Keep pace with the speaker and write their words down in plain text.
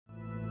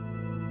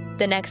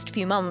The next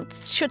few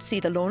months should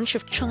see the launch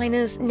of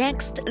China's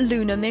next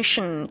lunar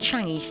mission,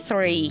 Chang'e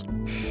 3.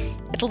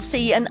 It'll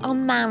see an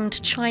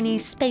unmanned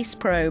Chinese space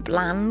probe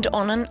land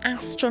on an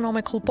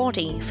astronomical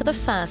body for the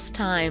first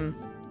time.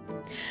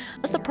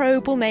 As the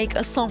probe will make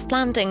a soft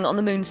landing on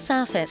the moon's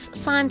surface,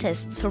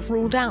 scientists have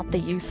ruled out the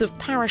use of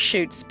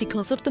parachutes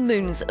because of the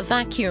moon's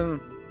vacuum.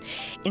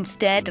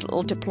 Instead,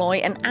 it'll deploy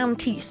an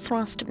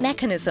anti-thrust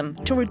mechanism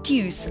to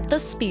reduce the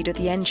speed of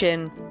the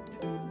engine.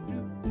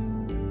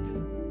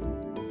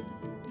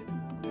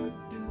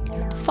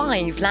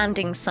 5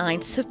 landing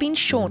sites have been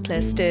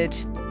shortlisted.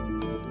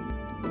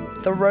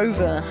 The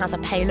rover has a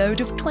payload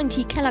of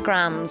 20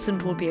 kilograms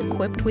and will be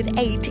equipped with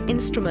 8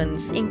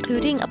 instruments,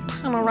 including a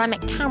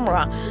panoramic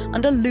camera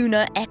and a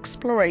lunar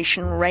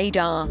exploration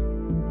radar.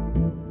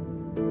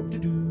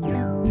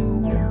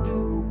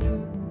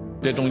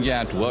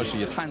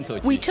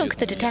 We took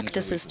the detector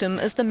system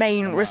as the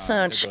main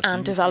research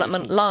and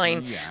development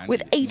line,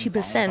 with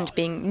 80%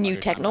 being new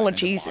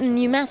technologies and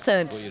new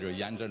methods.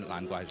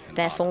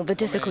 Therefore, the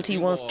difficulty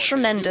was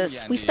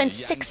tremendous. We spent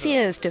 6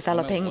 years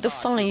developing the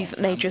 5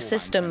 major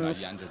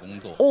systems.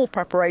 All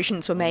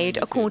preparations were made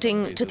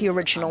according to the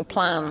original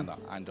plan.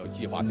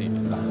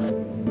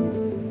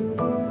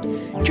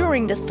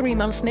 During the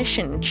 3-month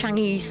mission,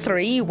 Chang'e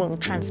 3 will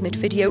transmit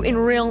video in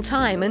real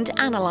time and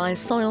analyse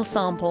soil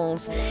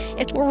samples.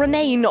 It will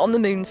remain on the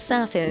moon's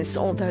surface,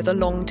 although the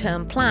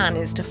long-term plan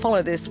is to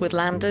follow this with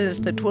landers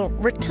that will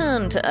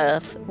return to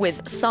Earth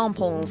with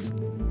samples.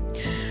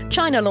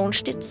 China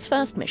launched its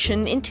first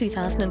mission in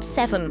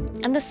 2007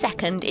 and the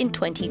second in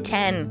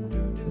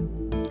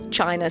 2010.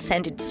 China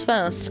sent its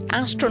first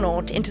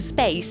astronaut into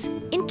space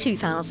in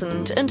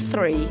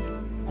 2003.